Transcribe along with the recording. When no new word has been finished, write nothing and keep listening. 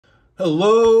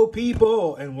Hello,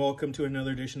 people, and welcome to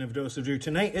another edition of Dose of Drew.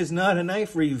 Tonight is not a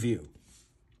knife review.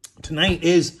 Tonight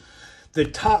is the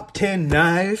top 10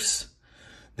 knives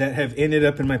that have ended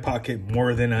up in my pocket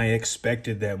more than I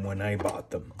expected them when I bought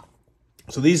them.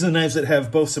 So these are the knives that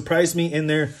have both surprised me in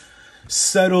their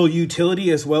subtle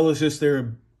utility as well as just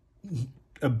their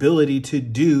ability to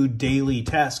do daily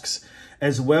tasks,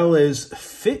 as well as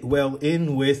fit well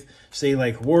in with, say,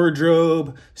 like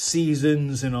wardrobe,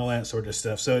 seasons, and all that sort of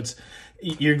stuff. So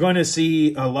you're going to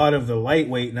see a lot of the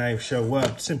lightweight knives show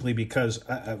up simply because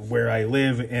where I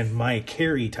live and my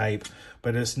carry type,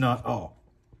 but it's not all.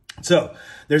 So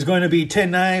there's going to be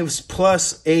 10 knives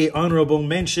plus a honorable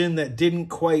mention that didn't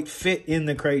quite fit in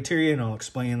the criteria, and I'll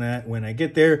explain that when I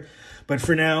get there. But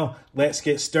for now, let's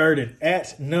get started.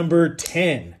 At number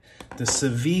 10, the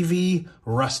Civivi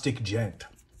Rustic Gent.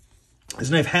 This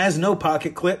knife has no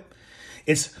pocket clip.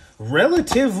 It's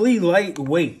relatively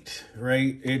lightweight,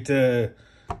 right? It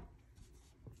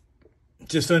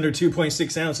just under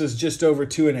 2.6 ounces, just over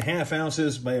 2.5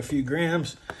 ounces by a few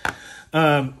grams.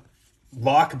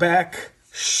 Lockback,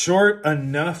 short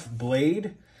enough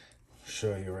blade.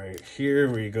 Show you right here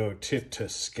where you go tip to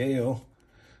scale.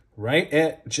 Right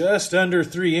at just under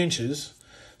 3 inches.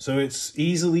 So it's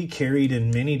easily carried in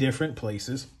many different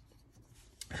places.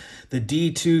 The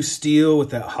D2 steel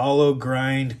with that hollow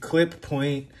grind, clip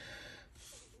point,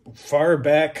 far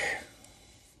back,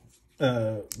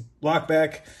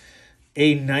 lockback,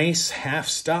 a nice half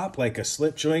stop like a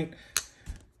slip joint,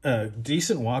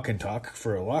 decent walk and talk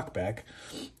for a lockback,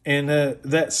 and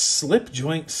that slip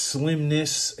joint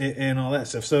slimness and all that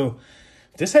stuff. So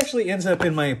this actually ends up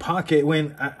in my pocket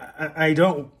when I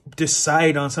don't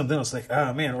decide on something else. Like,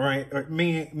 oh man, right? Or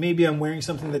maybe I'm wearing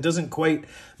something that doesn't quite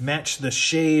match the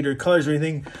shade or colors or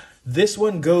anything. This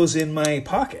one goes in my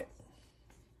pocket,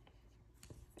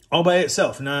 all by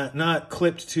itself, not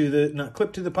clipped to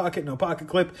the pocket, no pocket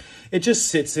clip. It just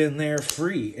sits in there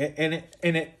free, and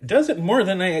it does it more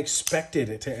than I expected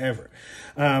it to ever.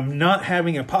 Not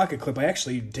having a pocket clip, I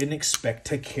actually didn't expect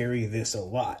to carry this a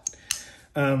lot.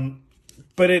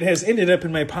 But it has ended up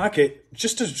in my pocket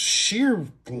just a sheer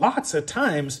lots of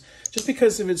times just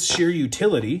because of its sheer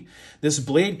utility. This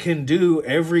blade can do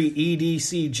every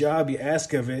EDC job you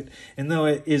ask of it. And though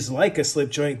it is like a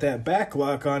slip joint, that back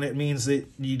lock on it means that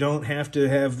you don't have to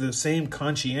have the same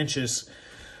conscientious,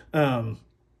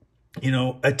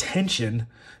 attention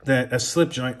that a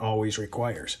slip joint always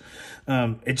requires.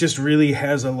 It just really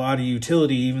has a lot of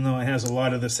utility, even though it has a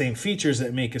lot of the same features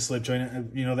that make a slip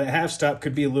joint. That half stop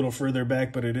could be a little further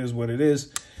back, but it is what it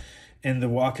is. And the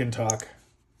walk and talk,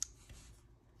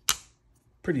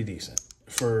 pretty decent.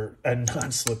 For a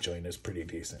non-slip joint is pretty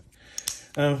decent.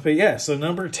 But yeah, so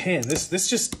number 10. This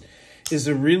just is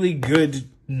a really good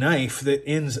knife that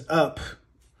ends up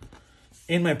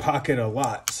in my pocket a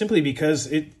lot, simply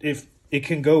because if it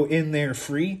can go in there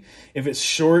free. If it's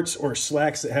shorts or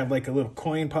slacks that have like a little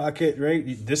coin pocket, right?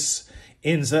 This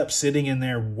ends up sitting in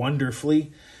there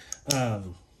wonderfully.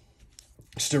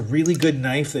 Just a really good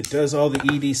knife that does all the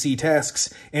EDC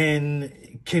tasks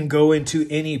and can go into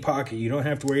any pocket. You don't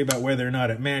have to worry about whether or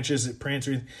not it matches, it prints,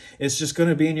 or it's just going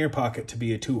to be in your pocket to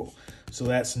be a tool. So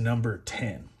that's number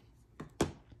 10. All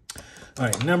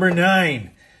right, number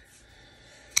 9.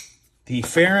 The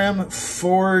Ferrum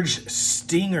Forge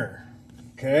Stinger.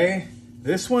 Okay,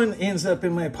 this one ends up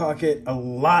in my pocket a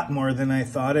lot more than I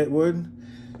thought it would,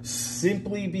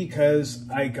 simply because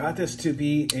I got this to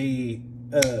be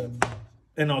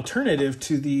an alternative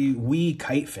to the WE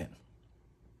Kite Fin.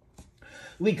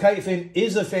 WE Kite Fin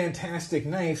is a fantastic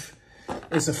knife.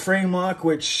 It's a frame lock,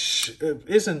 which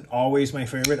isn't always my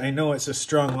favorite. I know it's a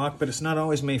strong lock, but it's not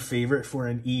always my favorite for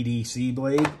an EDC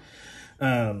blade.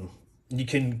 You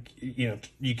can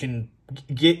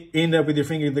end up with your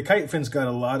finger. The Kite Fin's got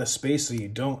a lot of space, so you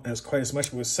don't quite as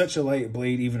much. But with such a light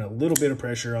blade, even a little bit of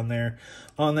pressure on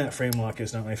that frame lock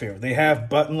is not my favorite. They have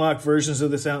button lock versions of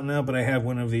this out now, but I have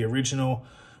one of the original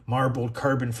marbled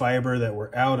carbon fiber that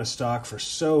were out of stock for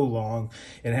so long.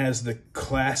 It has the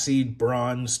classy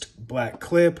bronzed black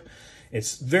clip.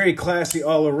 It's very classy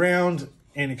all around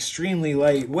and extremely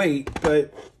lightweight,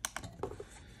 but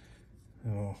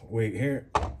wait here.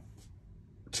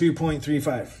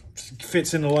 2.35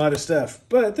 fits in a lot of stuff,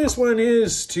 but this one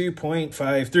is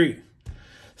 2.53,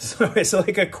 so it's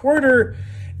like a 1/4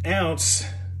 ounce.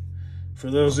 For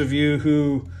those of you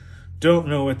who don't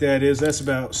know what that is, that's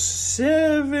about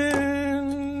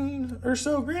 7 or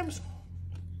so grams,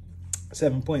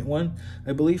 7.1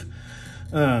 I believe.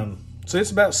 So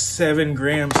it's about 7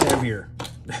 grams heavier.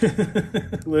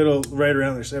 Little right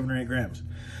around there, 7 or 8 grams.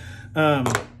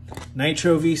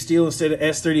 Nitro V steel instead of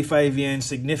S35VN,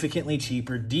 significantly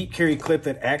cheaper. Deep carry clip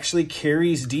that actually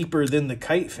carries deeper than the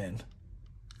kite fin.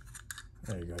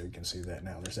 There you go, you can see that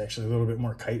now. There's actually a little bit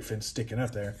more kite fin sticking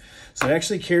up there. So it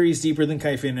actually carries deeper than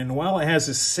kite fin. And while it has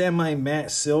a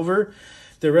semi-matte silver,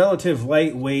 the relative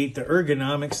lightweight, the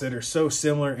ergonomics that are so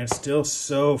similar and still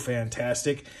so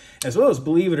fantastic, as well as,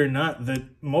 believe it or not, the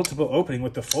multiple opening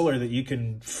with the fuller that you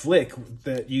can flick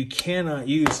that you cannot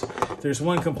use. There's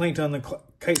one complaint on the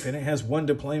kite fin. It has one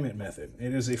deployment method.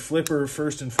 It is a flipper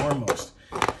first and foremost.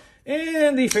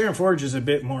 And the Ferrum Forge is a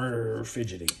bit more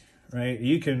fidgety, right?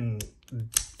 You can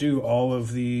do all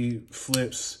of the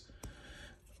flips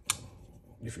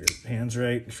if your hand's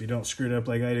right, if you don't screw it up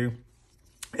like I do.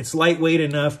 It's lightweight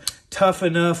enough, tough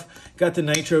enough, got the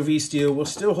Nitro V steel, will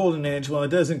still hold an edge. While it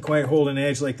doesn't quite hold an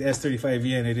edge like the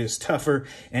S35VN, it is tougher,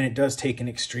 and it does take an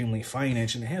extremely fine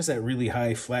edge, and it has that really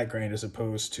high flat grind as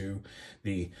opposed to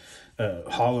the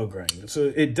hollow grind.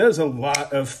 So it does a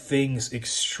lot of things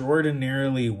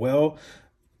extraordinarily well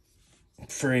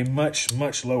for a much,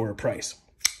 much lower price.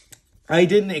 I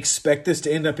didn't expect this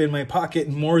to end up in my pocket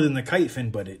more than the kite fin,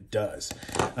 but it does.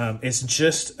 It's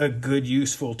just a good,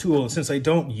 useful tool. And since I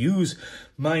don't use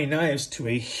my knives to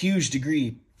a huge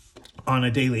degree on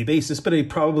a daily basis, but I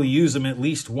probably use them at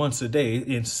least once a day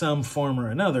in some form or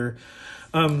another,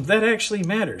 that actually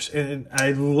matters. And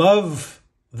I love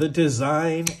the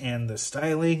design and the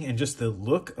styling and just the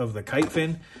look of the kite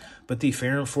fin, but the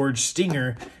Ferrum Forge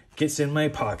Stinger gets in my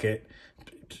pocket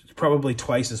probably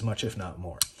twice as much, if not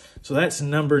more. So that's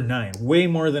number 9. Way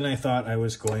more than I thought I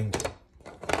was going to.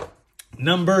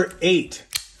 Number 8.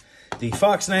 The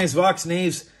Fox Knives Vox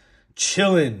Knaves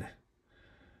Qilin.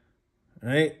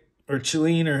 Right? Or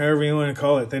Qilin, or however you want to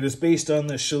call it. That is based on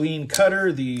the Qilin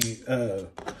cutter, the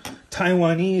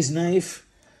Taiwanese knife.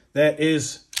 That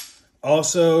is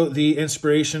also the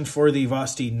inspiration for the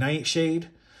Vosti Nightshade.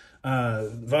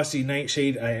 Vosti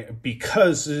Nightshade,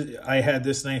 because I had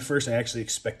this knife first, I actually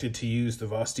expected to use the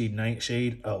Vosti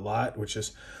Nightshade a lot, which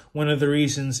is one of the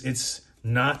reasons it's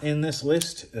not in this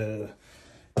list.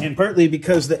 And partly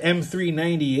because the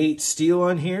M398 steel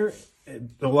on here,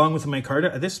 along with my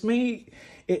Micarta,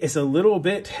 it's a little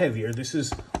bit heavier. This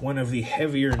is one of the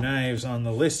heavier knives on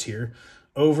the list here,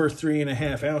 over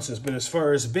 3.5 ounces. But as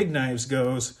far as big knives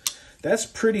goes, that's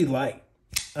pretty light.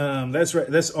 That's right.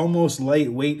 That's almost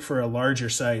lightweight for a larger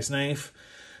size knife.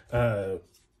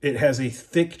 It has a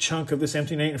thick chunk of this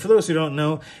M390. And for those who don't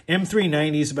know,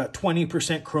 M390 is about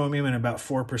 20% chromium and about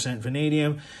 4%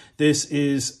 vanadium. This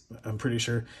is, I'm pretty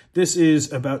sure, this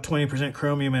is about 20%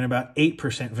 chromium and about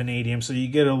 8% vanadium. So you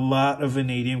get a lot of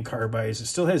vanadium carbides. It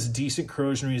still has decent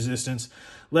corrosion resistance,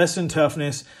 less in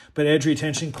toughness, but edge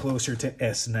retention closer to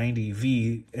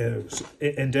S90V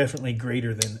and definitely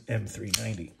greater than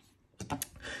M390.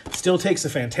 Still takes a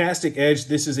fantastic edge.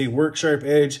 This is a work sharp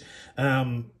edge.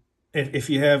 If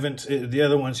you haven't, the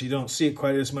other ones, you don't see it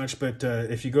quite as much, but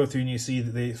if you go through and you see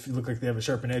that they look like they have a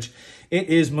sharpened edge, it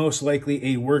is most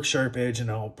likely a work sharp edge,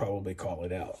 and I'll probably call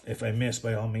it out. If I miss,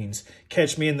 by all means,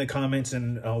 catch me in the comments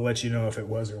and I'll let you know if it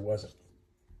was or wasn't.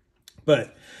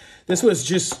 But this is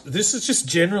just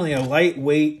generally a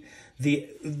lightweight.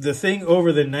 The thing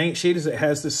over the Nightshade is it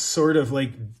has this sort of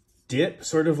like dip,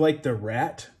 sort of like the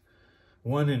Rat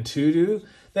 1 and 2 do,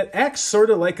 that acts sort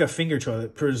of like a finger trail.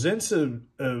 It presents a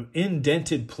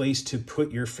indented place to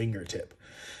put your fingertip.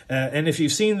 And if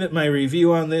you've seen my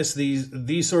review on this,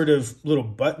 these sort of little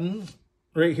button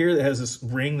right here that has this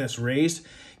ring that's raised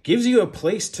gives you a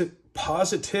place to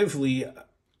positively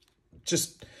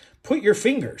just put your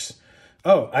fingers.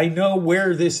 Oh, I know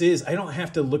where this is. I don't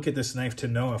have to look at this knife to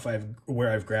know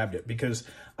where I've grabbed it, because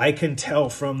I can tell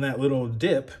from that little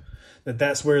dip that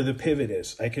that's where the pivot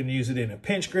is. I can use it in a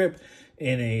pinch grip,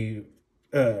 in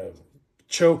a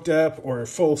choked up or a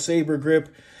full saber grip.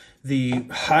 The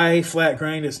high flat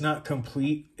grind is not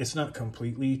complete. It's not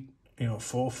completely,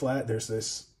 full flat. There's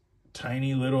this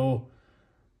tiny little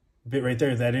bit right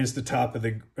there. That is the top of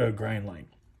the grind line.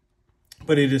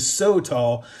 But it is so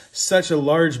tall, such a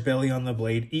large belly on the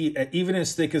blade. Even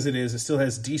as thick as it is, it still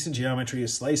has decent geometry,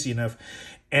 is slicey enough.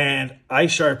 And I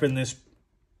sharpened this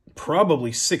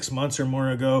probably 6 months or more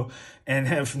ago and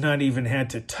have not even had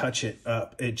to touch it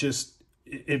up. It just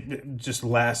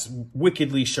lasts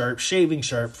wickedly sharp, shaving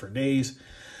sharp for days.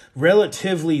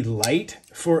 Relatively light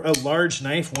for a large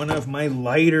knife, one of my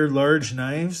lighter large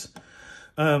knives.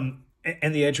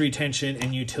 And the edge retention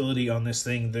and utility on this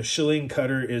thing. The Qilin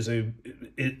cutter is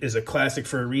a classic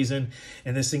for a reason,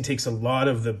 and this thing takes a lot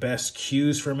of the best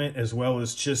cues from it, as well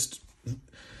as just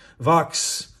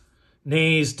Vox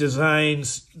Nay's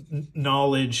designs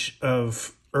knowledge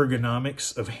of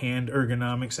ergonomics, of hand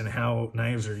ergonomics and how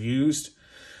knives are used,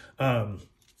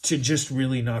 to just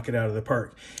really knock it out of the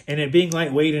park. And it being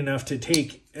lightweight enough to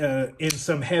take in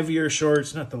some heavier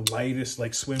shorts, not the lightest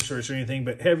like swim shorts or anything,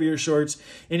 but heavier shorts,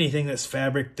 anything that's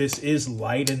fabric, this is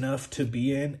light enough to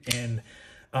be in, and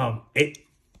it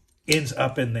ends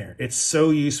up in there. It's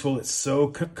so useful. It's so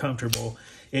comfortable.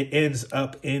 It ends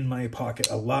up in my pocket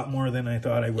a lot more than I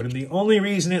thought I would. And the only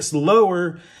reason it's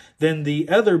lower than the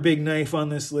other big knife on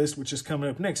this list, which is coming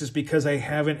up next, is because I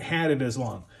haven't had it as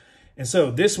long. And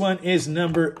so this one is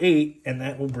number 8, and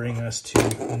that will bring us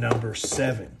to number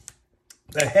 7.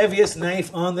 The heaviest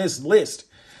knife on this list,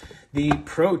 the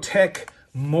ProTech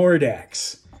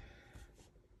Mordax.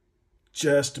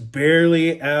 Just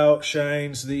barely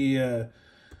outshines the...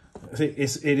 it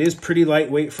is pretty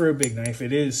lightweight for a big knife.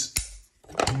 It is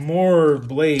more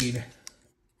blade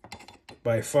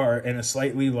by far, and a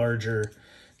slightly larger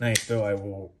knife, though I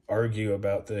will argue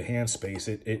about the hand space.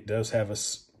 It does have a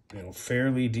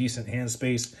fairly decent hand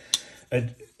space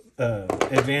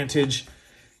advantage.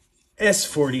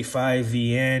 S45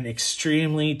 VN,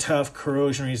 extremely tough,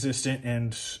 corrosion resistant,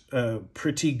 and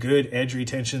pretty good edge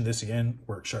retention. This again,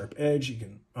 work sharp edge, you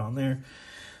can on there.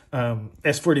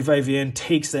 S45 VN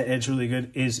takes that edge really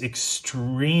good, is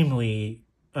extremely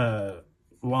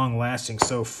long lasting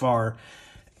so far.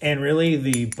 And really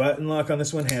the button lock on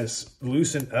this one has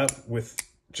loosened up with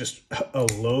just a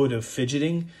load of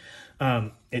fidgeting.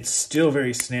 It's still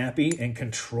very snappy and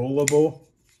controllable.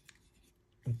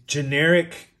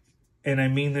 Generic, and I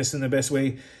mean this in the best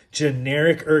way,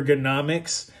 generic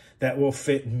ergonomics that will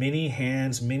fit many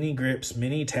hands, many grips,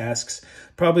 many tasks.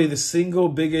 Probably the single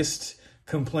biggest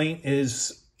complaint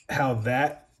is how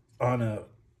that on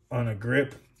a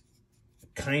grip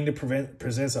kind of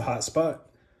presents a hot spot,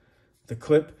 the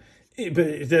clip.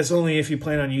 But that's only if you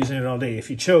plan on using it all day.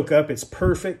 If you choke up, it's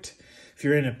perfect. If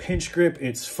you're in a pinch grip,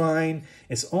 it's fine.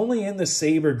 It's only in the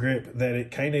saber grip that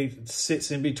it kind of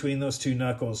sits in between those two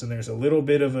knuckles, and there's a little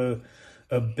bit of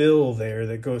a bill there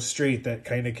that goes straight that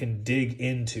kind of can dig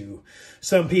into.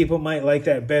 Some people might like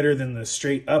that better than the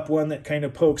straight up one that kind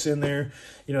of pokes in there.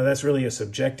 That's really a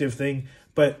subjective thing,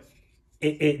 but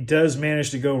it does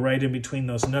manage to go right in between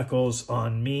those knuckles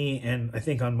on me, and I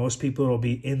think on most people it'll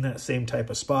be in that same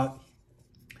type of spot.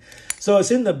 So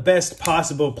it's in the best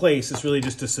possible place. It's really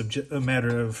just a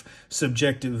matter of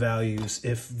subjective values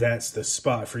if that's the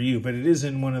spot for you. But it is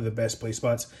in one of the best place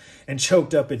spots. And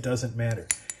choked up, it doesn't matter.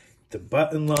 The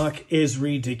button lock is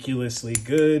ridiculously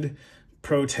good.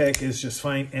 ProTech is just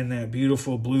fine. And that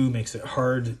beautiful blue makes it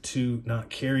hard to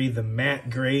not carry. The matte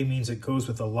gray means it goes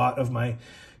with a lot of my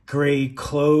gray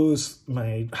clothes,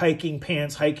 my hiking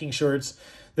pants, hiking shorts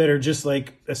that are just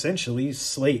like essentially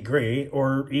slate gray,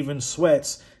 or even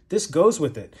sweats. This goes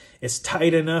with it. It's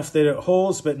tight enough that it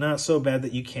holds, but not so bad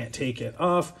that you can't take it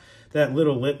off. That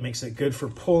little lip makes it good for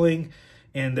pulling.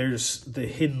 And there's the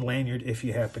hidden lanyard if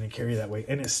you happen to carry that way.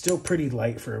 And it's still pretty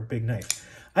light for a big knife.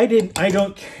 I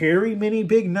don't carry many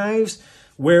big knives.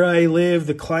 Where I live,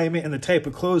 the climate and the type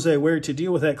of clothes I wear to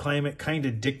deal with that climate kind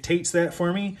of dictates that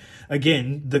for me.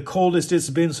 Again, the coldest it's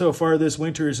been so far this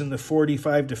winter is in the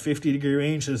 45 to 50 degree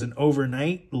range as an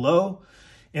overnight low.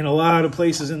 In a lot of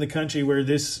places in the country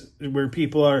where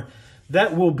people are,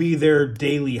 that will be their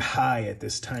daily high at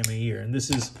this time of year. And this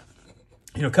is,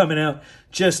 coming out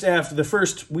just after the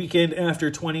first weekend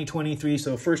after 2023,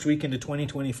 so first weekend of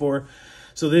 2024.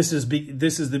 So this is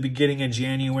the beginning of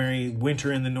January,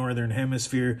 winter in the Northern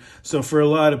Hemisphere. So for a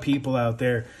lot of people out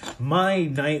there, my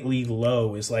nightly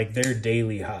low is like their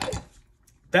daily high.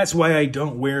 That's why I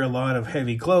don't wear a lot of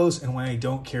heavy clothes and why I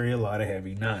don't carry a lot of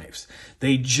heavy knives.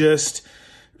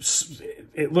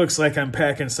 It looks like I'm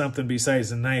packing something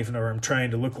besides a knife, or I'm trying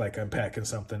to look like I'm packing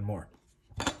something more.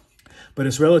 But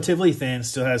it's relatively thin,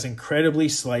 still has incredibly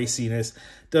sliciness,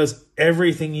 does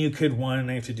everything you could want a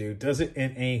knife to do. Does it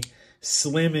in a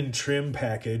slim and trim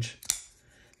package.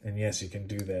 And yes, you can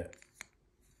do that.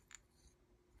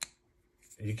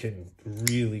 You can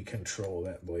really control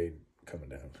that blade coming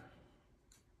down.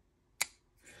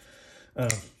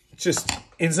 Just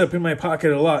ends up in my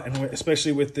pocket a lot, and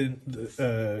especially with the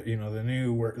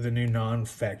new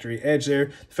non-factory edge there.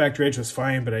 The factory edge was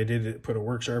fine, but I did put a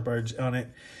work sharp edge on it.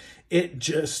 It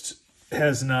just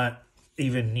has not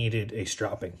even needed a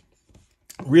stropping.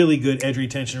 Really good edge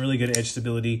retention, really good edge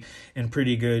stability, and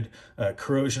pretty good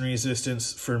corrosion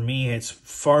resistance. For me, it's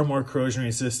far more corrosion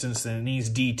resistance than it needs.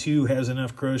 D2 has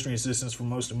enough corrosion resistance for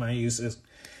most of my uses.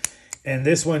 And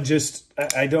this one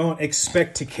I don't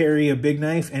expect to carry a big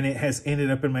knife, and it has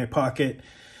ended up in my pocket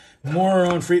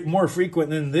more frequent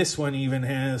than this one even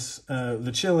has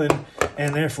the chillin',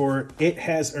 and therefore it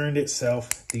has earned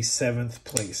itself the 7th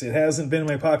place. It hasn't been in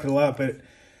my pocket a lot, but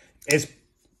it's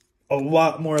a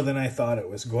lot more than I thought it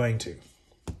was going to.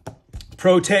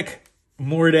 ProTech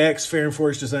Mordex, fair and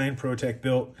forged design, ProTech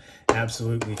built,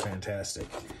 absolutely fantastic.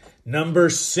 Number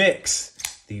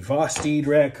 6, the Vosteed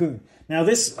Raccoon. Now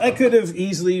this, I could have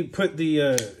easily put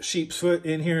the sheep's foot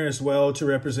in here as well to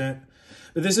represent,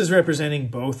 but this is representing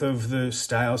both of the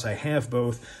styles. I have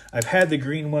both. I've had the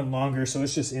green one longer, so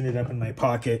it's just ended up in my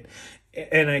pocket.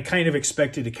 And I kind of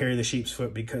expected to carry the sheep's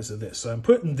foot because of this. So I'm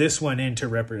putting this one in to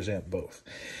represent both.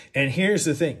 And here's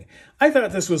the thing. I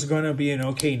thought this was going to be an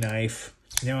okay knife.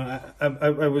 You know,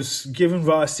 I was giving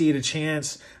Vosteed a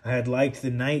chance. I had liked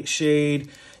the Nightshade,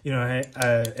 you know,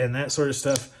 and that sort of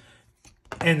stuff.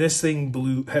 And this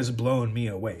thing has blown me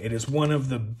away. It is one of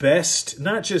the best,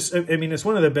 not just, I mean, it's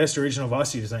one of the best original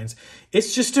Vosteed designs.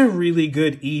 It's just a really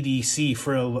good EDC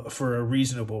for a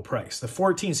reasonable price. The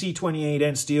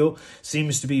 14C28N steel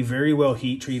seems to be very well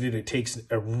heat treated. It takes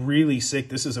a really sick,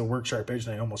 this is a work sharp edge,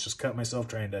 and I almost just cut myself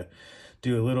trying to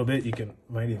do a little bit. You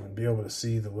might even be able to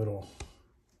see the little,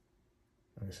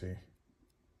 let me see.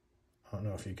 I don't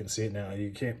know if you can see it now.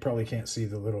 You probably can't see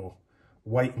the little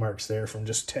white marks there from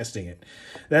just testing it.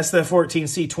 That's the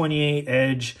 14C28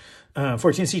 edge,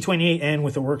 14C28N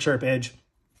with a work sharp edge.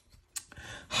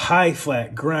 High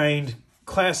flat grind,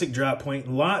 classic drop point,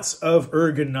 lots of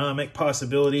ergonomic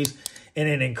possibilities, and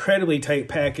an incredibly tight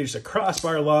package. A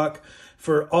crossbar lock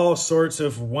for all sorts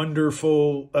of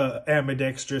wonderful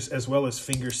ambidextrous as well as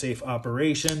finger safe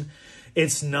operation.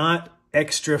 It's not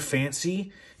extra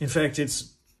fancy. In fact,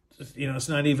 it's, you know, it's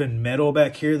not even metal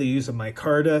back here. They use a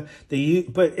micarta.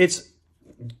 But it's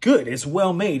good. It's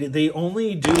well made. They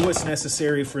only do what's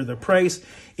necessary for the price.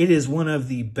 It is one of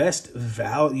the best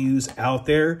values out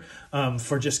there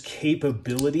for just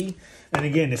capability. And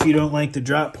again, if you don't like the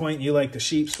drop point, you like the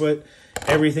sheep's foot,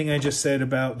 everything I just said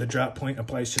about the drop point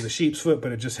applies to the sheep's foot,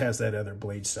 but it just has that other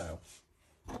blade style.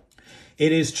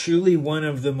 It is truly one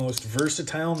of the most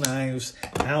versatile knives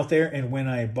out there. And when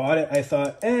I bought it, I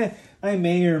thought, I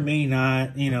may or may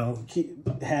not, you know,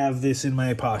 have this in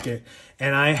my pocket.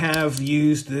 And I have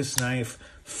used this knife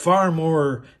far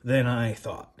more than I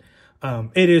thought.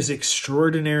 It is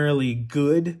extraordinarily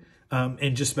good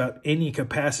in just about any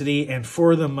capacity. And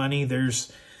for the money,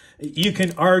 you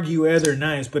can argue other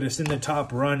knives, but it's in the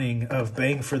top running of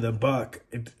bang for the buck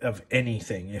of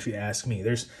anything, if you ask me.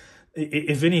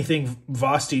 If anything,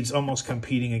 Vosteed's almost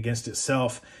competing against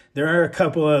itself. There are a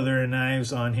couple other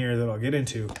knives on here that I'll get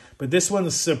into, but this one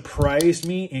surprised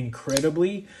me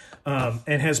incredibly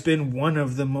and has been one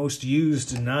of the most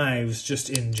used knives just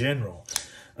in general.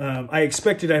 I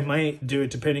expected I might do it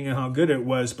depending on how good it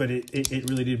was, but it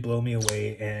really did blow me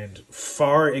away and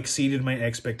far exceeded my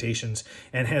expectations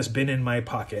and has been in my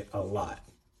pocket a lot.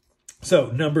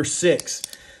 So, number 6,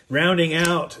 rounding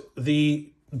out the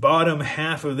bottom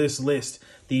half of this list,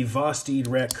 the Vosteed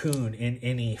Raccoon in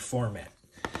any format.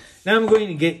 Now I'm going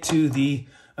to get to the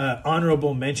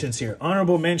honorable mentions here.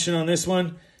 Honorable mention on this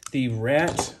one, the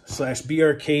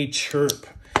Rat/BRK Chirp.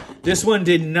 This one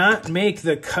did not make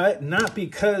the cut, not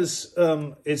because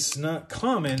it's not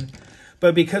common,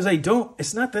 but because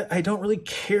it's not that I don't really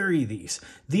carry these.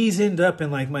 These end up in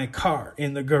like my car,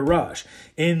 in the garage,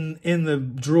 in the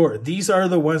drawer. These are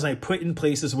the ones I put in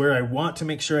places where I want to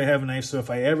make sure I have a knife. So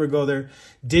if I ever go there,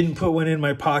 didn't put one in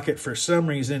my pocket for some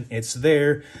reason, it's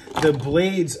there. The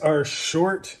blades are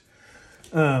short.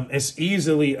 It's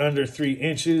easily under 3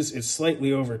 inches. It's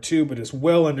slightly over 2, but it's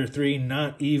well under 3,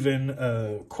 not even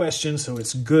a question, so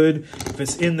it's good. If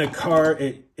it's in the car,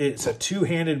 it's a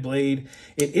two-handed blade.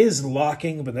 It is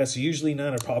locking, but that's usually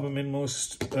not a problem in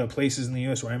most places in the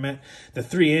U.S. where I'm at. The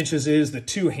 3 inches is the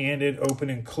two-handed open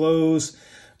and close.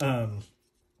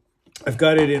 I've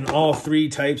got it in all 3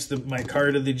 types, the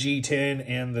micarta, the G10,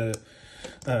 and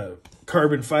the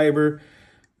carbon fiber.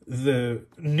 The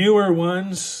newer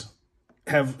ones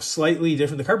have slightly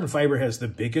different. The carbon fiber has the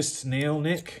biggest nail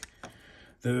nick.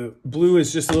 The blue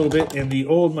is just a little bit, and the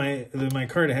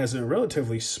micarta has a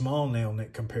relatively small nail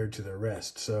nick compared to the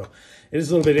rest. So it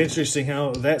is a little bit interesting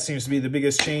how that seems to be the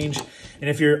biggest change. And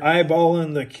if you're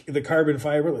eyeballing the carbon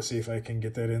fiber, let's see if I can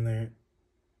get that in there.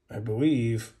 I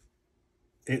believe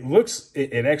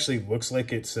it actually looks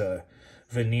like it's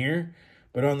veneer,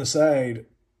 but on the side,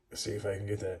 let's see if I can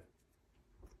get that.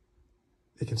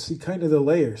 You can see kind of the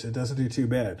layers. It doesn't do too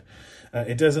bad.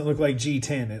 It doesn't look like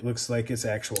G10. It looks like it's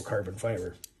actual carbon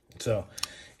fiber. So,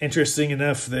 interesting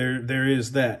enough, there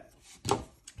is that.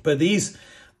 But these,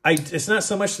 it's not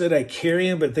so much that I carry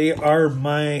them, but they are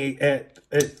at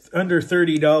under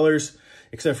 $30.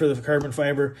 except for the carbon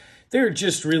fiber. They're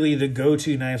just really the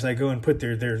go-to knives I go and put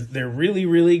there. They're really,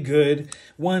 really good.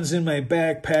 One's in my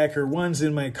backpack, or one's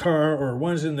in my car, or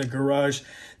one's in the garage.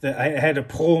 That I had to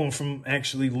pull them from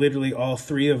actually literally all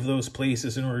three of those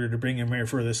places in order to bring them here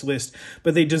for this list.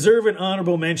 But they deserve an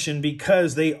honorable mention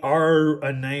because they are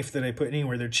a knife that I put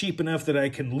anywhere. They're cheap enough that I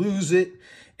can lose it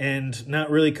and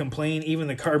not really complain. Even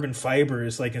the carbon fiber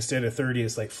is like, instead of 30,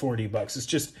 it's like $40. It's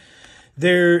just,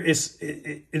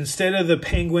 instead of the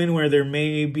Penguin where there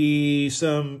may be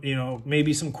some,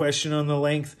 maybe some question on the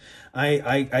length,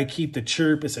 I keep the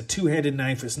Chirp. It's a two-handed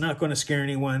knife. It's not going to scare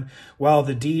anyone, while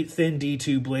the thin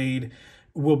D2 blade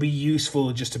will be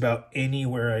useful just about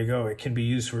anywhere I go. It can be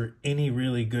used for any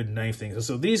really good knife thing.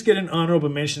 So these get an honorable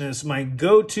mention as my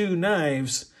go-to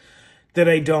knives that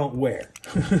I don't wear.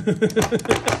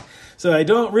 So I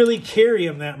don't really carry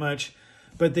them that much,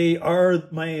 but they are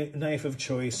my knife of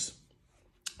choice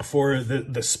for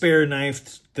the spare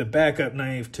knife, the backup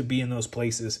knife, to be in those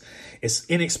places. It's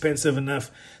inexpensive enough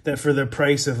that for the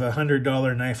price of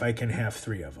 $100 knife, I can have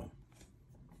 3 of them.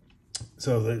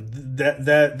 So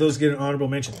those get an honorable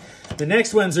mention. The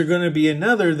next ones are going to be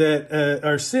another that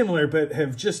are similar but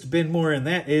have just been more, and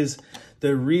that is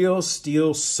the Real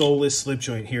Steel Soulless slip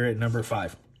joint here at number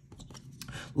 5.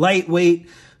 Lightweight,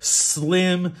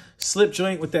 slim slip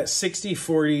joint with that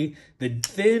 60/40, the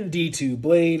thin D2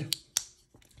 blade,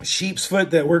 sheep's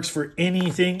foot that works for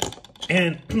anything,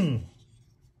 and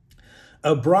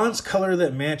a bronze color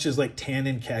that matches like tan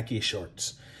and khaki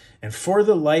shorts. And for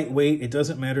the lightweight, it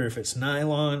doesn't matter if it's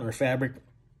nylon or fabric.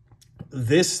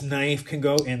 This knife can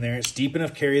go in there. It's deep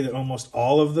enough carry that almost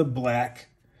all of the black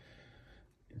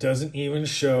doesn't even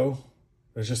show.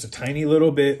 There's just a tiny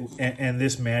little bit, and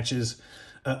this matches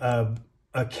a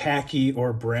khaki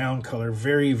or brown color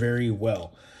very, very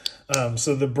well.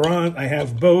 So the bronze, I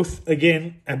have both.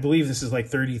 Again, I believe this is like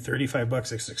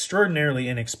 $35. It's extraordinarily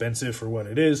inexpensive for what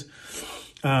it is.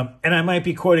 And I might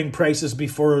be quoting prices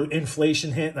before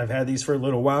inflation hit. I've had these for a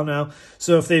little while now.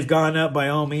 So if they've gone up, by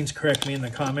all means, correct me in the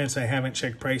comments. I haven't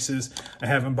checked prices. I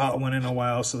haven't bought one in a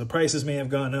while. So the prices may have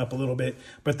gone up a little bit,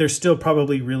 but they're still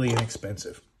probably really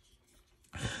inexpensive.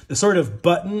 The sort of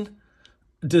button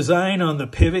design on the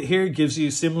pivot here gives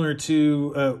you, similar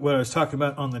to what I was talking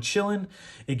about on the Chillin',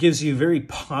 it gives you very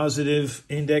positive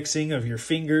indexing of your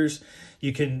fingers.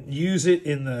 You can use it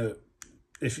in the,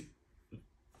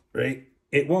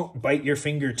 it won't bite your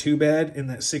finger too bad in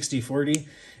that 60/40.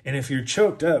 And if you're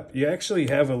choked up, you actually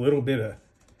have a little bit of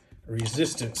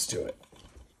resistance to it.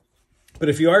 But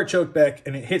if you are choked back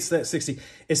and it hits that 60,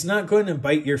 it's not going to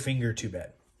bite your finger too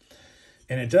bad.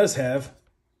 And it does have,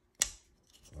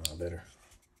 better,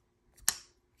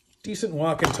 decent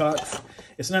walk and talk.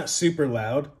 It's not super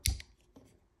loud.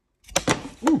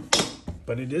 Ooh,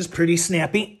 but it is pretty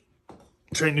snappy. I'm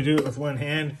trying to do it with one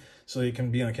hand so you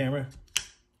can be on camera.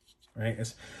 Right?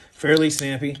 It's fairly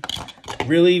snappy.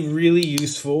 Really, really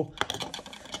useful.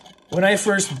 When I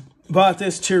first bought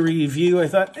this to review, I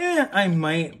thought, I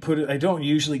might put it. I don't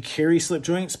usually carry slip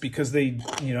joints because they,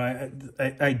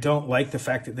 I don't like the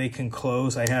fact that they can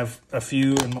close. I have a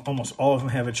few, and almost all of them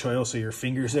have a choil, so your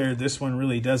finger's there. This one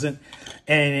really doesn't,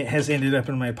 and it has ended up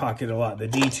in my pocket a lot. The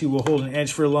D2 will hold an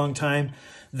edge for a long time.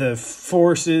 The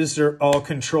forces are all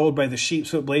controlled by the sheep's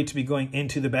foot blade to be going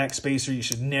into the back spacer. You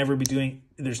should never be doing,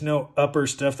 there's no upper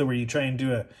stuff that where you try and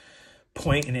do a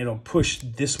point and it'll push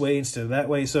this way instead of that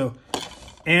way. So,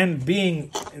 and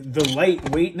being the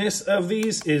lightweightness of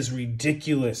these is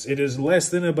ridiculous. It is less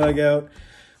than a bug out,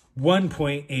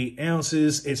 1.8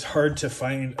 ounces. It's hard to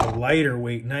find a lighter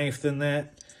weight knife than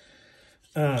that.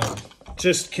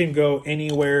 Just can go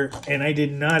anywhere, and I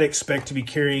did not expect to be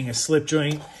carrying a slip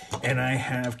joint, and I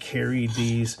have carried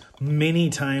these many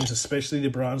times, especially the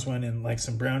bronze one in like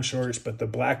some brown shorts, but the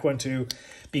black one too,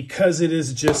 because it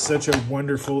is just such a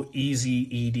wonderful, easy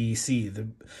EDC. The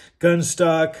gun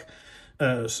stock,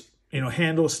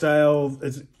 handle style,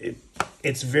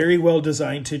 it's very well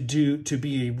designed to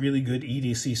be a really good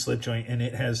EDC slip joint, and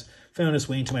it has found its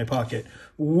way into my pocket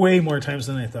way more times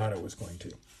than I thought it was going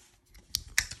to.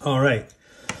 All right.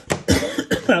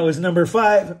 That was number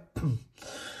 5.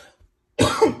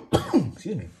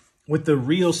 Excuse me. With the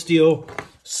Real Steel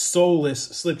Soulless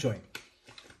slip joint.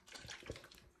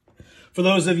 For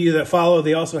those of you that follow,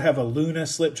 they also have a Luna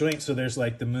slip joint. So there's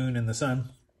like the moon and the sun.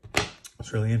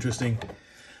 It's really interesting.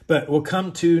 But we'll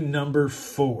come to number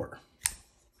 4.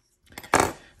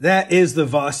 That is the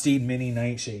Vosteed Mini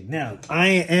Nightshade. Now, I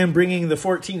am bringing the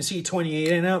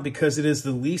 14C28N out because it is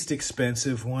the least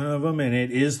expensive one of them, and it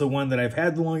is the one that I've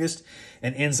had the longest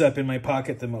and ends up in my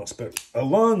pocket the most. But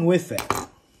along with that,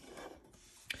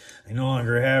 I no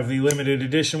longer have the limited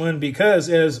edition one because,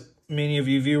 as many of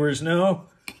you viewers know,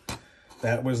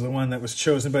 that was the one that was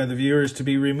chosen by the viewers to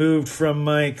be removed from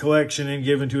my collection and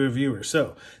given to a viewer.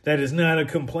 So that is not a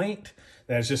complaint.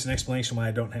 That's just an explanation why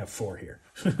I don't have 4 here.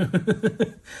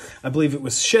 I believe it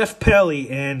was Chef Pelly,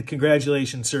 and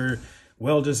congratulations, sir.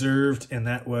 Well deserved, and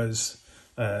that was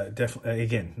definitely,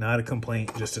 again, not a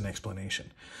complaint, just an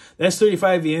explanation. The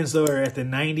S35 VNs, though, are at the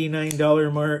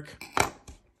 $99 mark.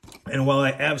 And while I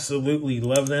absolutely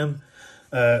love them,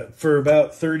 for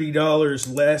about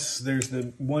 $30 less, there's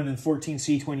the 1 in 14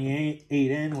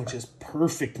 C28N, which is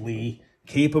perfectly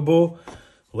capable,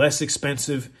 less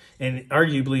expensive, and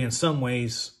arguably in some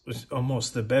ways was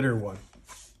almost the better one.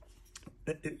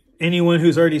 Anyone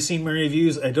who's already seen my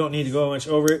reviews, I don't need to go much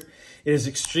over it. It is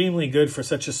extremely good for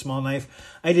such a small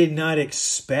knife. I did not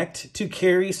expect to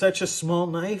carry such a small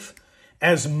knife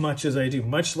as much as I do.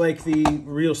 Much like the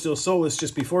Real Steel Solus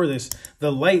just before this,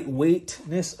 the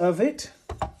lightweightness of it,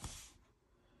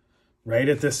 right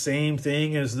at the same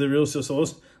thing as the Real Steel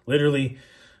Solus, literally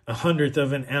 1/100th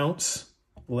of an ounce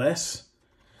less,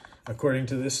 according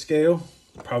to this scale.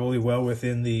 Probably well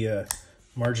within the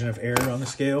margin of error on the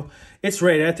scale. It's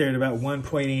right at there at about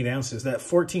 1.8 ounces. That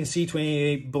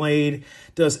 14C28 blade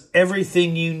does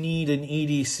everything you need an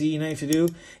EDC knife to do.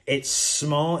 It's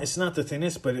small. It's not the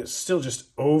thinnest, but it's still just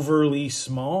overly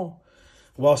small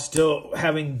while still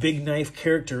having big knife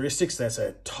characteristics. That's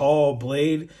a tall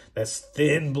blade. That's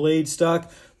thin blade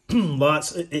stock.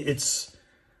 It's...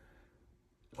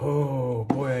 Oh,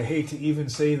 boy, I hate to even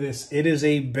say this. It is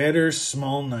a better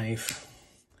small knife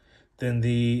than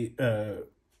the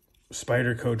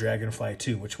Spyderco Dragonfly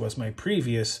 2, which was my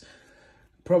previous,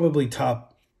 probably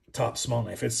top small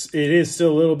knife. It is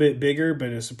still a little bit bigger, but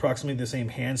it's approximately the same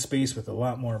hand space with a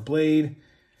lot more blade.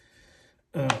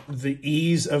 The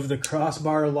ease of the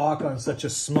crossbar lock on such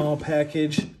a small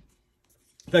package.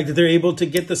 The fact that they're able to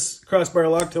get this crossbar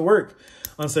lock to work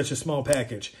on such a small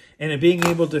package. And it being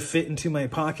able to fit into my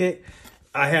pocket,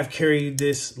 I have carried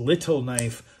this little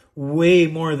knife way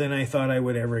more than I thought I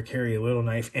would ever carry a little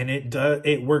knife, and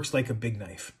it works like a big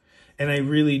knife. And I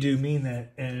really do mean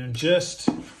that. And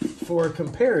just for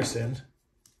comparison,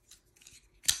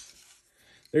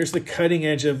 there's the cutting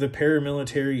edge of the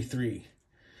Paramilitary 3.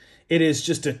 It is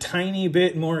just a tiny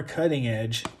bit more cutting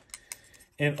edge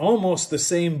and almost the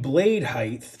same blade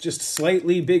height, just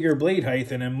slightly bigger blade height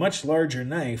and a much larger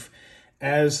knife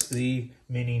as the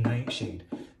Mini Nightshade.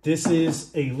 This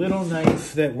is a little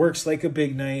knife that works like a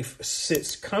big knife,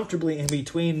 sits comfortably in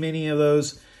between many of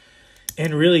those,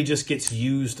 and really just gets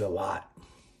used a lot.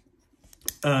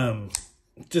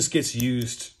 Just gets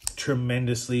used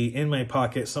tremendously in my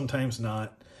pocket, sometimes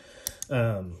not.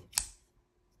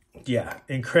 Yeah,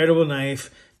 incredible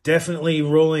knife. Definitely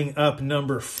rolling up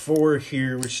number 4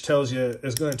 here, which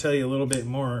is going to tell you a little bit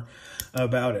more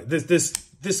about it.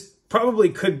 This probably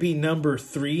could be number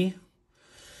 3.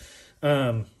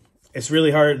 It's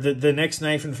really hard. The next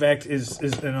knife, in fact, is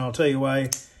and I'll tell you why,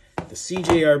 the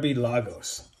CJRB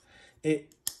Lagos.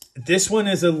 This one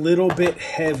is a little bit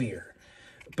heavier,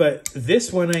 but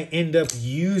this one I end up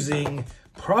using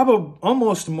probably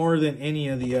almost more than any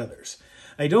of the others.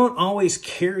 I don't always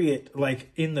carry it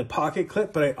like in the pocket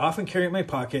clip, but I often carry it in my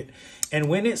pocket. And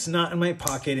when it's not in my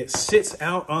pocket, it sits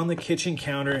out on the kitchen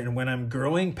counter. And when I'm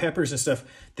growing peppers and stuff,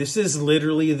 this is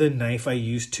literally the knife I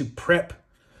use to prep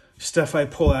stuff I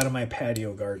pull out of my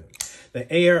patio garden. The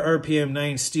AR RPM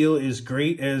 9 steel is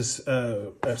great as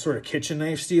a sort of kitchen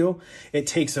knife steel. It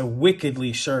takes a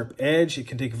wickedly sharp edge. It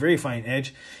can take a very fine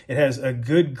edge. It has a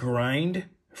good grind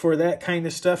for that kind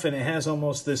of stuff, and it has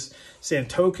almost this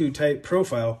Santoku type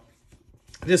profile.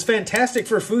 It is fantastic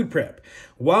for food prep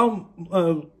while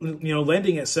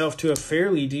lending itself to a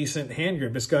fairly decent hand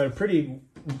grip. It's got a pretty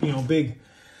big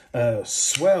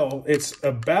swell. It's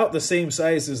about the same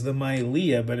size as the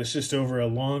Mylea, but it's just over a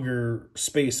longer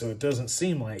space, so it doesn't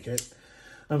seem like it.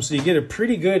 So you get a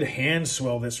pretty good hand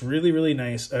swell that's really, really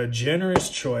nice, a generous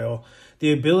choil,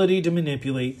 the ability to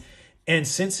manipulate, and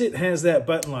since it has that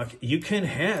button lock, you can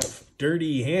have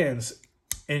dirty hands,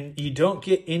 and you don't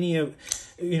get any of...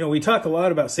 we talk a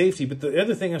lot about safety, but the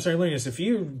other thing I'm starting to learn is if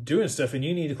you're doing stuff and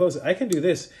you need to close it, I can do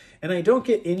this, and I don't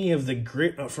get any of the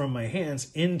grit from my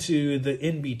hands into the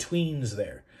in-betweens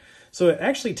there. So it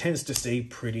actually tends to stay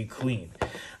pretty clean.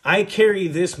 I carry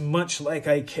this much like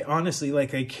honestly,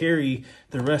 like I carry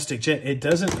the Rustic Jet. It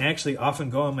doesn't actually often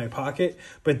go in my pocket,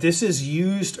 but this is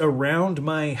used around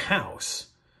my house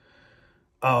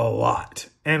a lot,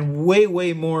 and way,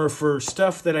 way more for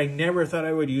stuff that I never thought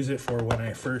I would use it for when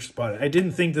I first bought it. I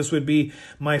didn't think this would be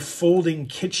my folding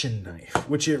kitchen knife,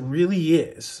 which it really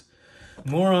is.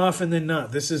 More often than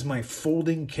not, this is my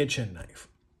folding kitchen knife.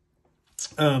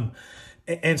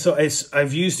 And so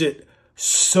I've used it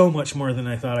so much more than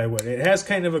I thought I would. It has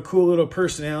kind of a cool little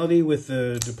personality with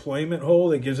the deployment hole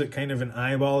that gives it kind of an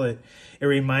eyeball. It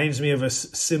reminds me of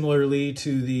similarly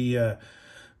to the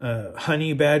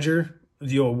Honey Badger,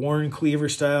 the old Warren Cleaver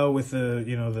style with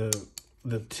the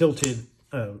tilted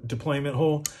deployment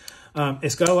hole.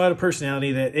 It's got a lot of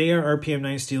personality. That AR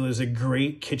RPM9 steel is a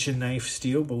great kitchen knife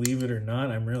steel, believe it or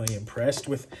not. I'm really impressed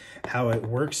with how it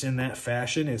works in that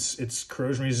fashion. Its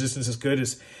corrosion resistance is good.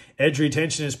 Its edge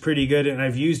retention is pretty good, and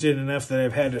I've used it enough that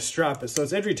I've had to strop it. So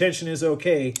its edge retention is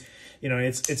okay. You know,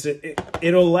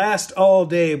 it'll last all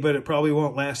day, but it probably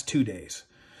won't last 2 days.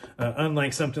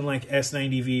 Unlike something like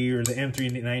S90V or the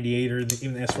M398 or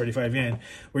even the S45N,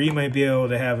 where you might be able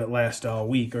to have it last all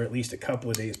week or at least a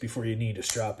couple of days before you need to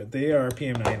strop it. The AR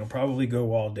RPM9 will probably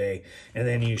go all day, and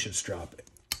then you should strop it.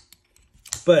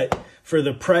 But for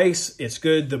the price, it's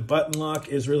good. The button lock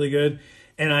is really good.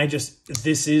 And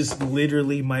this is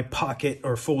literally my pocket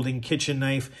or folding kitchen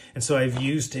knife. And so I've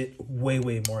used it way,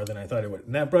 way more than I thought it would.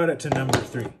 And that brought it to number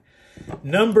 3.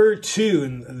 Number 2,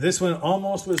 and this one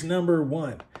almost was number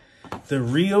 1. The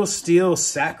Real Steel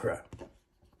Sacra.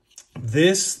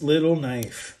 This little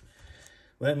knife,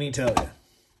 let me tell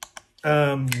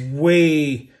you,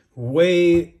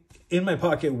 way in my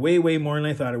pocket, way more than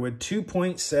I thought it would.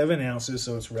 2.7 ounces,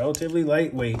 so it's relatively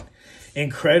lightweight,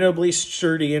 incredibly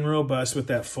sturdy and robust with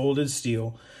that folded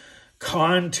steel.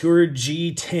 Contour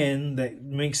G10 that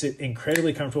makes it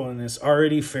incredibly comfortable, and it's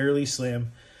already fairly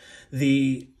slim.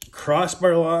 The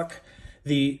crossbar lock,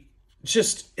 the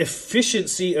just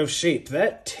efficiency of shape.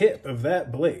 That tip of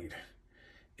that blade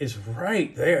is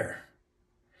right there.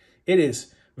 It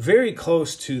is very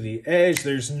close to the edge.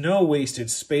 There's no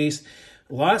wasted space.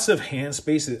 Lots of hand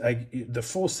space. The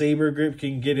full saber grip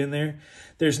can get in there.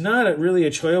 There's not really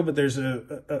a choil, but there's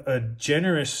a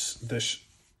generous...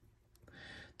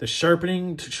 The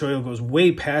sharpening choil goes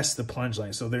way past the plunge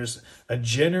line. So there's a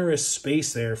generous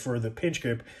space there for the pinch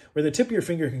grip where the tip of your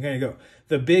finger can kind of go.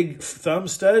 The big thumb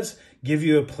studs give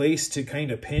you a place to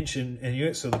kind of pinch and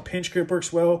use. So the pinch grip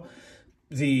works well.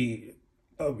 The,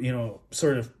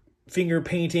 sort of finger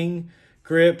painting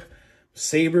grip,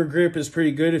 saber grip is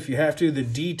pretty good if you have to. The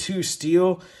D2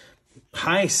 steel,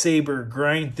 high saber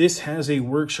grind. This has a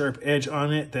work sharp edge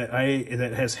on it that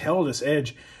has held its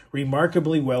edge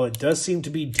remarkably well. It does seem to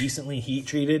be decently heat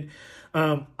treated.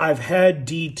 I've had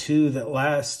D2 that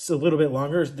lasts a little bit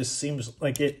longer. This seems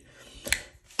like it,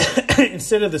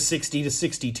 instead of the 60 to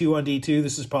 62 on D2,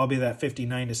 this is probably that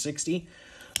 59 to 60.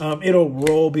 It'll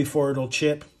roll before it'll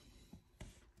chip,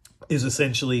 is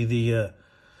essentially the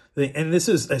and this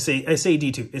is, I say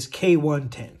D2, it's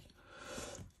K110.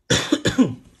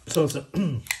 So it's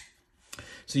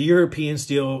a European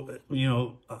steel,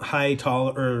 high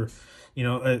or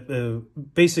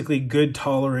basically good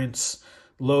tolerance,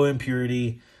 low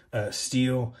impurity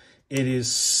steel. It is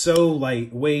so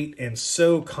lightweight and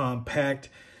so compact.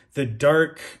 The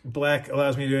dark black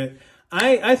allows me to do it.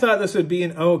 I thought this would be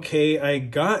an okay. I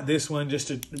got this one,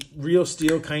 just a Real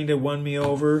Steel kind of won me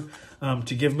over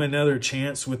to give them another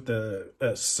chance with the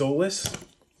Solus,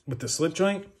 with the slip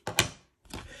joint.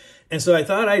 And so I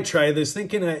thought I'd try this,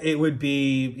 thinking it would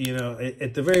be,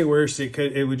 at the very worst,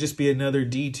 it would just be another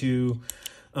D2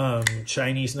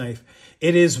 Chinese knife.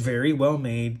 It is very well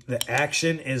made. The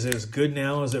action is as good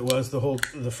now as it was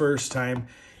the first time.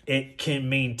 It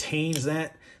maintains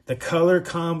that. The color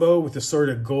combo with the sort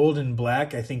of gold and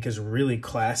black, I think, is really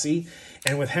classy.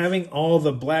 And with having all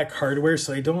the black hardware,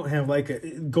 so I don't have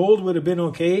gold would have been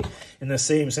okay in the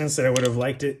same sense that I would have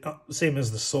liked it, same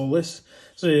as the Solus.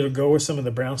 So it'll go with some of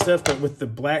the brown stuff, but with the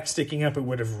black sticking up,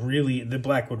 the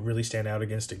black would really stand out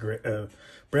against a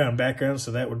brown background.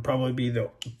 So that would probably be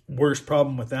the worst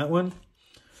problem with that one.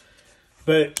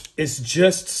 But it's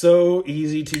just so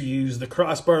easy to use. The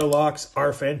crossbar locks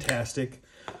are fantastic.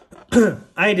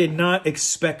 I did not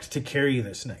expect to carry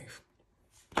this knife.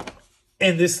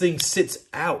 And this thing sits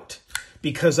out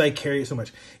because I carry it so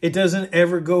much. It doesn't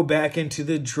ever go back into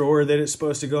the drawer that it's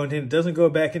supposed to go into. It doesn't go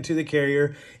back into the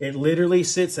carrier. It literally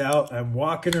sits out. I'm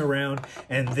walking around.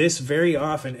 And this very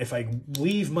often, if I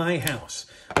leave my house,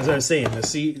 as I was saying, the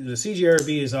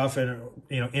CGRB is often,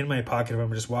 in my pocket if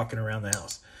I'm just walking around the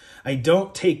house. I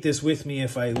don't take this with me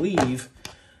if I leave.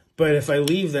 But if I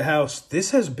leave the house,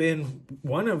 this has been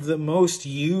one of the most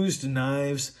used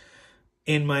knives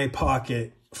in my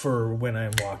pocket for when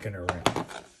I'm walking around.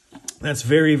 That's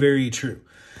very, very true.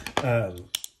 And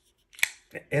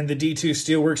the D2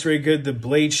 steel works very good. The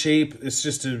blade shape, it's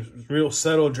just a real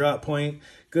subtle drop point.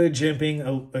 Good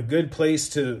jimping, a good place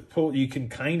to pull. You can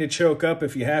kind of choke up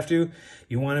if you have to.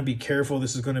 You want to be careful.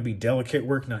 This is going to be delicate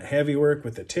work, not heavy work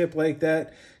with a tip like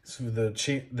that. So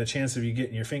the chance of you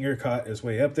getting your finger caught is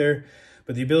way up there.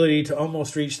 But the ability to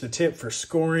almost reach the tip for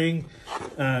scoring,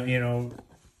 you know,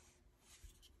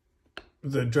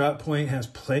 the drop point has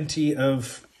plenty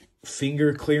of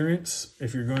finger clearance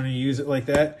if you're going to use it like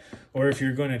that. Or if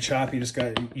you're going to chop,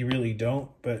 you really don't.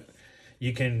 But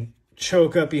you can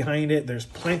choke up behind it. There's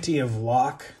plenty of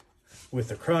lock with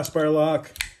the crossbar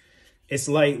lock. It's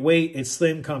lightweight, it's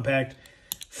slim, compact,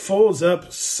 folds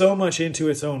up so much into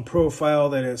its own profile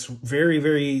that it's very,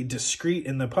 very discreet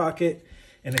in the pocket,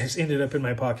 and it has ended up in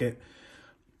my pocket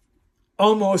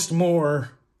almost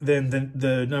more than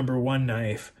the number one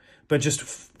knife, but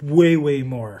just way, way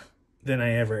more than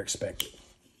I ever expected.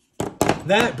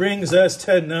 That brings us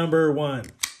to number one.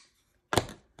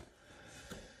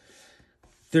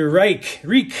 The Reich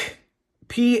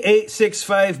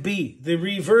P865B, the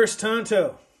reverse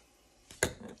Tonto.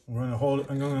 I'm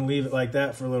going to leave it like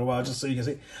that for a little while just so you can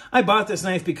see. I bought this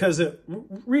knife because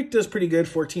Reich does pretty good,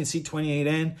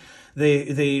 14C28N.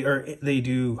 They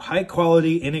do high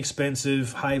quality,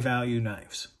 inexpensive, high value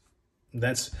knives.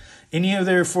 That's any of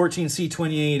their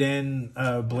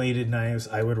 14C28N bladed knives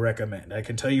I would recommend. I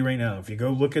can tell you right now, if you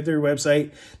go look at their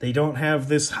website, they don't have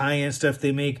this high-end stuff.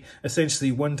 They make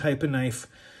essentially one type of knife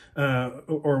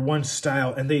or one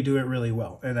style, and they do it really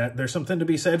well. And there's something to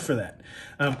be said for that.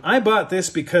 I bought this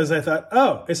because I thought,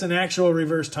 oh, it's an actual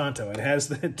reverse Tonto. It has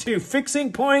the two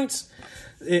fixing points.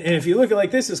 And if you look at it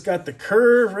like this, it's got the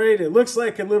curve, right? It looks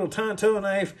like a little Tonto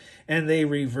knife, and they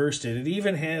reversed it. It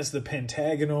even has the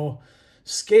pentagonal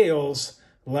scales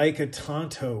like a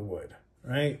Tonto would,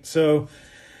 right? So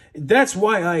that's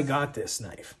why I got this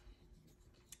knife.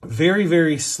 Very,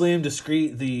 very slim,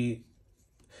 discreet. The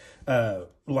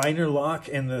liner lock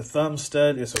and the thumb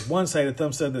stud is a one-sided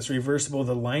thumb stud that's reversible.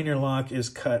 The liner lock is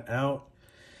cut out.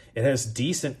 It has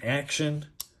decent action.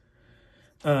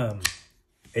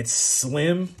 It's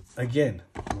slim. Again,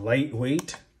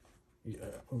 lightweight.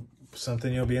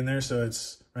 Something you'll be in there. So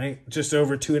it's right just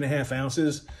over 2.5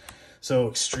 ounces. So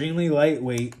extremely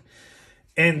lightweight.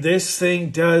 And this thing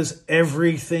does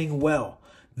everything well.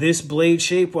 This blade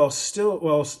shape, while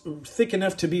thick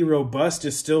enough to be robust,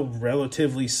 is still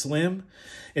relatively slim.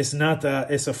 It's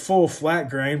a full flat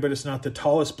grind, but it's not the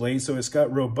tallest blade, so it's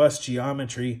got robust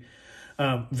geometry.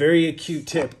 Very acute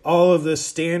tip. All of the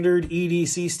standard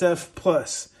EDC stuff,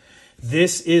 plus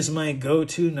this is my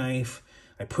go-to knife.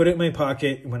 I put it in my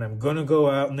pocket when I'm going to go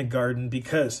out in the garden,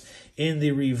 because in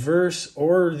the reverse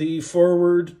or the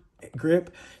forward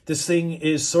grip, this thing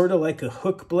is sort of like a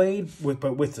hook blade,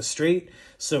 but with the straight.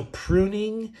 So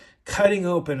pruning, cutting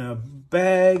open a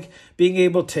bag, being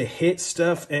able to hit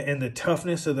stuff, and the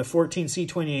toughness of the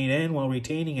 14C28N while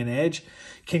retaining an edge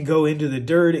can go into the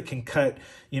dirt. It can cut,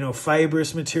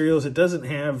 fibrous materials. It doesn't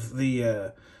have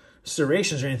the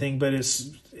serrations or anything, but it's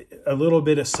a little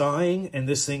bit of sawing, and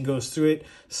this thing goes through it.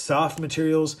 Soft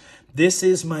materials. This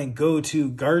is my go-to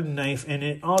garden knife, and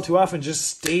it all too often just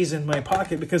stays in my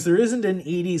pocket because there isn't an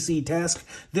EDC task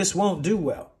this won't do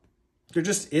well. There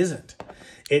just isn't.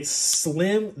 It's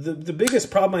slim. The biggest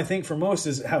problem, I think, for most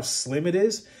is how slim it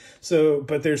is. So,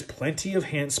 but there's plenty of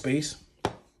hand space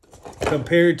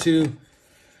compared to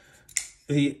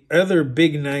the other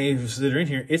big knives that are in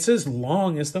here. It's as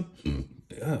long as the...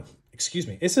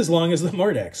 It's as long as the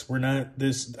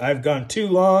Mordax. I've gone too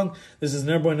long. This is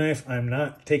the number one knife. I'm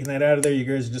not taking that out of there. You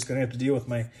guys are just going to have to deal with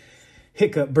my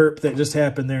hiccup burp that just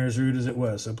happened there, as rude as it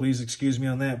was. So please excuse me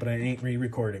on that, but I ain't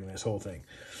re-recording this whole thing.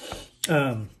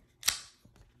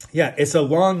 Yeah, it's a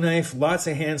long knife, lots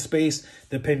of hand space.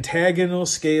 The pentagonal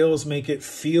scales make it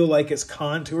feel like it's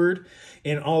contoured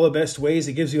in all the best ways.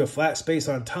 It gives you a flat space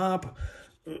on top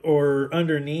or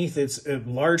underneath. It's a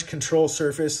large control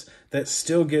surface that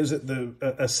still gives it the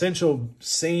essential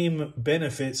same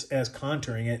benefits as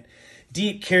contouring it.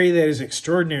 Deep carry that is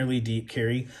extraordinarily deep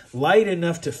carry. Light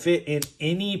enough to fit in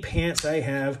any pants I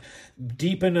have.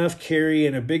 Deep enough carry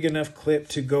and a big enough clip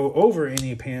to go over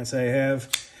any pants I have.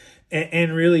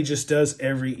 And really just does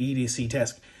every EDC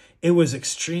task. It was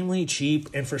extremely cheap.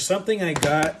 And for something I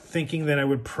got thinking that I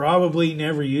would probably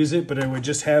never use it, but I would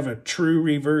just have a true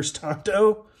reverse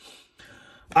Tonto,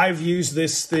 I've used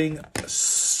this thing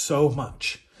so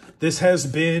much. This has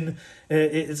been...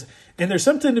 And there's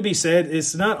something to be said.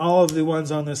 It's not all of the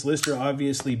ones on this list are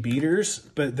obviously beaters,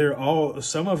 but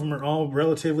some of them are all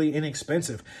relatively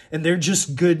inexpensive. And they're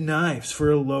just good knives for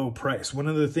a low price. One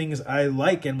of the things I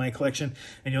like in my collection,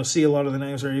 and you'll see a lot of the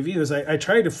knives I review, is I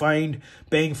try to find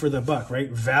bang for the buck,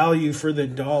 right? Value for the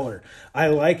dollar. I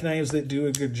like knives that do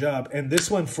a good job. And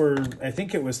this one I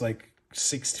think it was like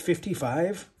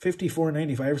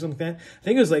 $54.95 or something like that. I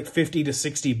think it was like $50 to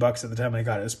 $60 at the time I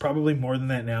got it. It's probably more than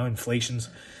that now. Inflation's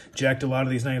jacked a lot of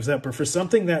these knives up. But for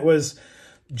something that was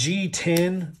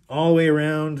G10 all the way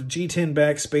around, G10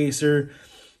 backspacer,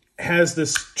 has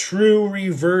this true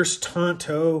reverse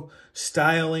Tonto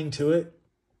styling to it.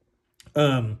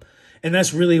 And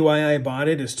that's really why I bought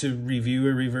it, is to review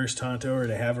a reverse Tonto, or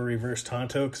to have a reverse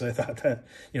Tonto, because I thought that,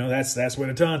 you know, that's what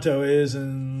a Tonto is,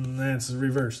 and that's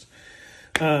reversed.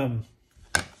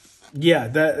 Yeah,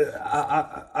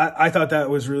 that I thought that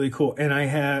was really cool,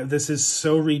 and this is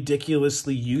so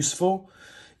ridiculously useful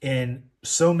in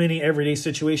so many everyday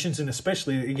situations, and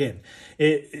especially, again,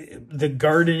 the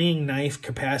gardening knife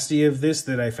capacity of this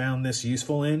that I found this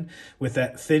useful in, with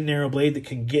that thin, narrow blade that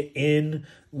can get in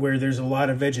where there's a lot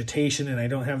of vegetation and I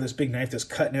don't have this big knife that's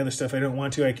cutting other stuff I don't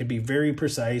want to. I can be very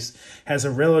precise, has a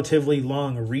relatively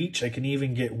long reach. I can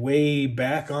even get way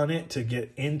back on it to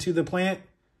get into the plant.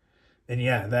 And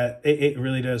yeah, that it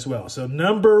really does well. So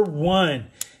number one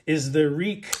is the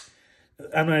Reek.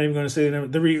 I'm not even going to say the number.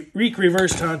 The Reek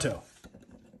Reverse Tonto.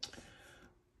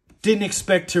 Didn't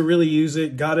expect to really use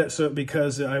it. Got it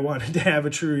because I wanted to have a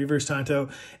true reverse Tonto.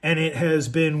 And it has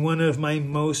been one of my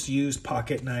most used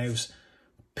pocket knives,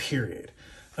 period.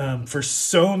 For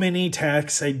so many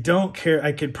tacks, I don't care.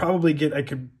 I could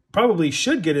probably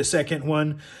should get a second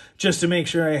one just to make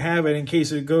sure I have it in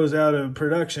case it goes out of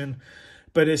production.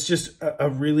 But it's just a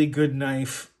really good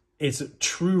knife. It's a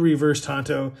true reverse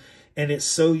Tonto. And it's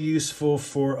so useful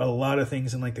for a lot of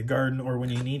things in like the garden, or when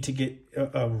you need to get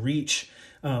a reach.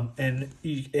 And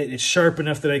it's sharp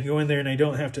enough that I can go in there and I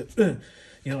don't have to,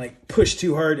 like push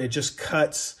too hard. It just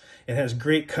cuts. It has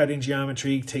great cutting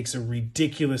geometry, takes a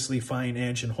ridiculously fine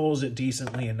edge and holds it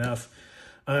decently enough.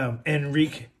 And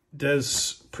Reek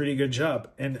does pretty good job.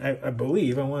 And I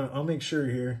believe, I'll make sure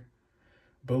here.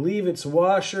 Believe it's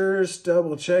washers,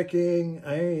 double checking.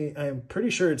 I'm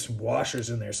pretty sure it's washers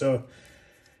in there. So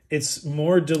it's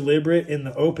more deliberate in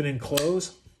the open and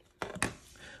close.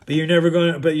 But you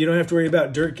don't have to worry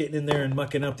about dirt getting in there and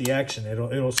mucking up the action.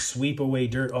 It'll sweep away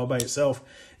dirt all by itself,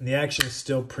 and the action is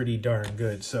still pretty darn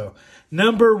good. So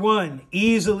number one,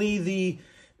 easily the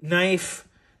knife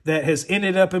that has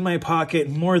ended up in my pocket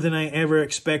more than I ever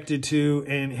expected to,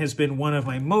 and has been one of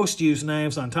my most used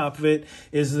knives on top of it,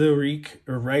 is the Reek,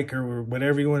 or Reich, or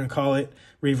whatever you want to call it,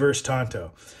 Reverse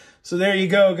Tonto. So there you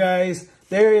go, guys.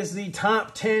 There is the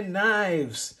top 10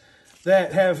 knives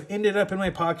that have ended up in my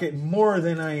pocket more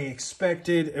than I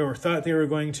expected or thought they were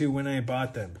going to when I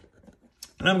bought them.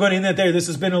 And I'm going to end that there. This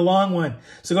has been a long one.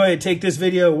 So go ahead, take this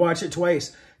video, watch it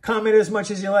twice. Comment as much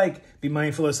as you like. Be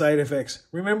mindful of side effects.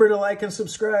 Remember to like and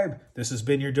subscribe. This has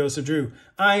been your Dose of Drew.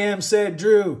 I am said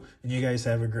Drew. And you guys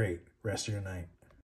have a great rest of your night.